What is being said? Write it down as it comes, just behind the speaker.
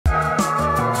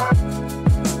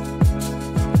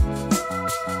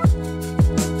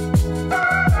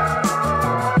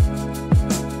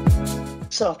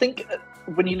So I think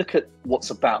when you look at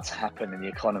what's about to happen in the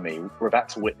economy, we're about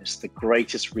to witness the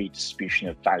greatest redistribution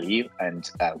of value and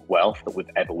wealth that we've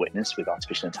ever witnessed with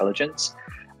artificial intelligence.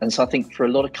 And so I think for a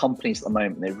lot of companies at the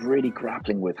moment, they're really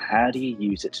grappling with how do you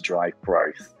use it to drive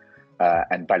growth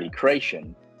and value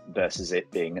creation versus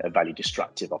it being a value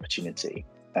destructive opportunity.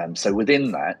 So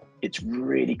within that, it's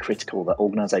really critical that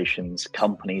organizations,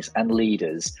 companies, and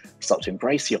leaders start to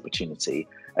embrace the opportunity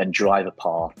and drive a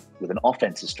path with an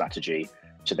offensive strategy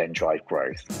to then drive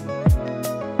growth.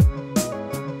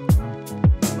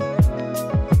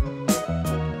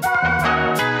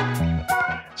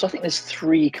 So I think there's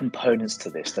three components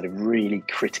to this that are really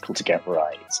critical to get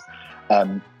right.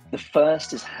 The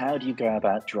first is how do you go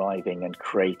about driving and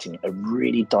creating a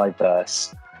really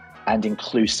diverse and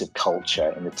inclusive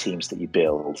culture in the teams that you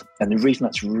build. And the reason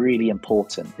that's really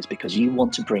important is because you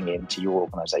want to bring into your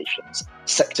organizations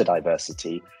sector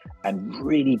diversity and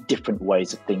really different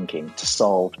ways of thinking to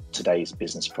solve today's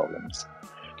business problems.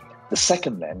 The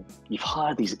second then, you've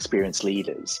hired these experienced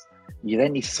leaders. You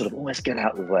then need to sort of almost get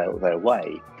out of their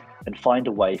way and find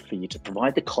a way for you to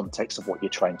provide the context of what you're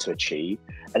trying to achieve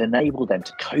and enable them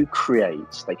to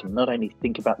co-create. They can not only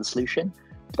think about the solution,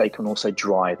 they can also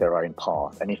drive their own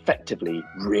path and effectively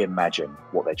reimagine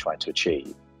what they're trying to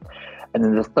achieve. And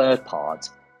then the third part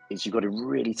is you've got to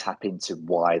really tap into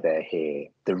why they're here,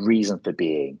 the reason for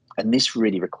being. And this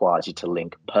really requires you to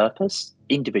link purpose,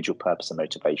 individual purpose and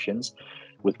motivations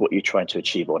with what you're trying to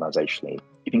achieve organizationally.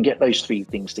 If you can get those three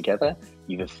things together,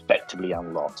 you've effectively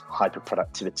unlocked hyper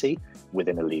productivity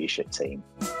within a leadership team.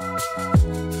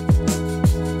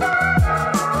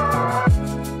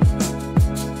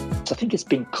 I think it's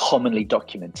been commonly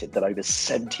documented that over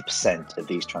 70% of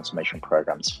these transformation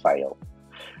programs fail.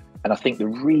 And I think the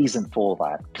reason for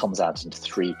that comes out into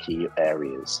three key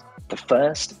areas. The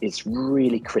first is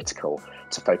really critical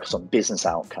to focus on business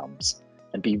outcomes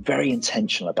and be very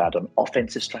intentional about an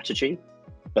offensive strategy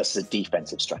versus a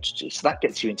defensive strategy. So that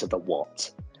gets you into the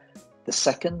what. The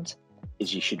second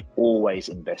is you should always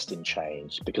invest in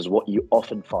change, because what you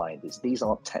often find is these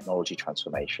aren't technology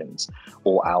transformations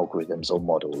or algorithms or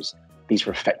models. These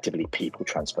are effectively people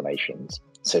transformations.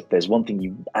 So if there's one thing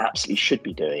you absolutely should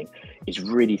be doing is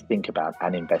really think about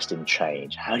and invest in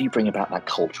change. How do you bring about that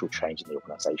cultural change in the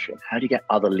organization? How do you get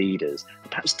other leaders who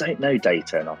perhaps don't know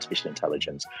data and artificial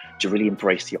intelligence to really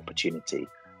embrace the opportunity,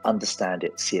 understand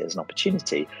it, see it as an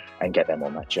opportunity, and get them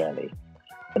on that journey?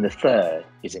 And the third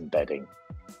is embedding.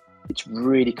 It's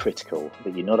really critical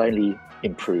that you not only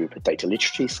improve data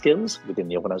literacy skills within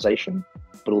the organization,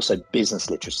 but also business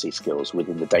literacy skills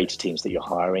within the data teams that you're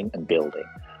hiring and building.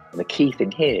 And the key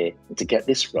thing here, to get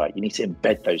this right, you need to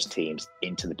embed those teams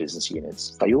into the business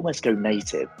units. They almost go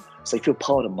native. So if you're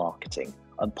part of marketing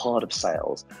and part of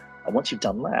sales, and once you've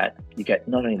done that, you get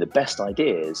not only the best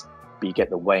ideas, but you get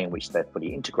the way in which they're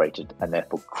fully integrated and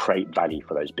therefore create value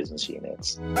for those business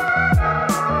units.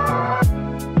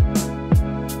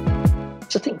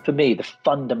 So I think for me, the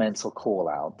fundamental call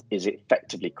out is it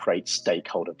effectively creates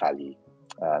stakeholder value.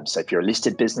 So if you're a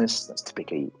listed business, that's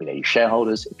typically your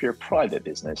shareholders. If you're a private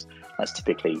business, that's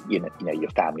typically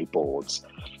your family boards.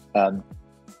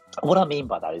 What I mean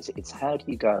by that is it's how do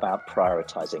you go about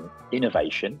prioritizing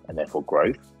innovation and therefore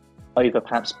growth over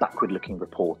perhaps backward-looking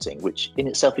reporting, which in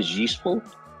itself is useful,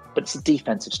 but it's a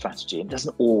defensive strategy and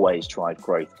doesn't always drive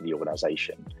growth for the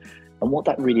organization. And what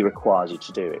that really requires you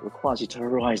to do, it requires you to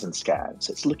horizon scan.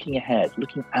 So it's looking ahead,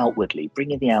 looking outwardly,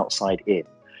 bringing the outside in.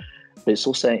 But it's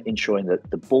also ensuring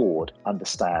that the board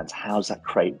understands how does that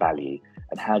create value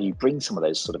and how do you bring some of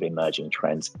those sort of emerging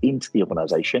trends into the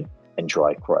organization and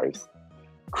drive growth.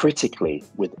 Critically,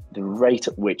 with the rate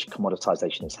at which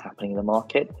commoditization is happening in the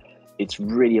market, it's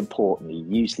really important that you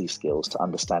use these skills to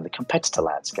understand the competitor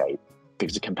landscape,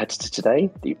 because a competitor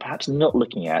today that you're perhaps not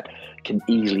looking at can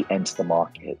easily enter the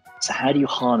market. So how do you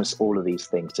harness all of these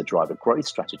things to drive a growth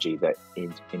strategy that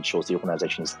ensures the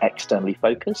organization is externally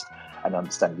focused and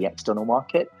understand the external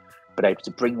market, but able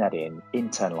to bring that in,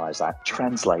 internalize that,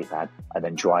 translate that, and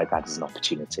then drive that as an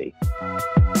opportunity?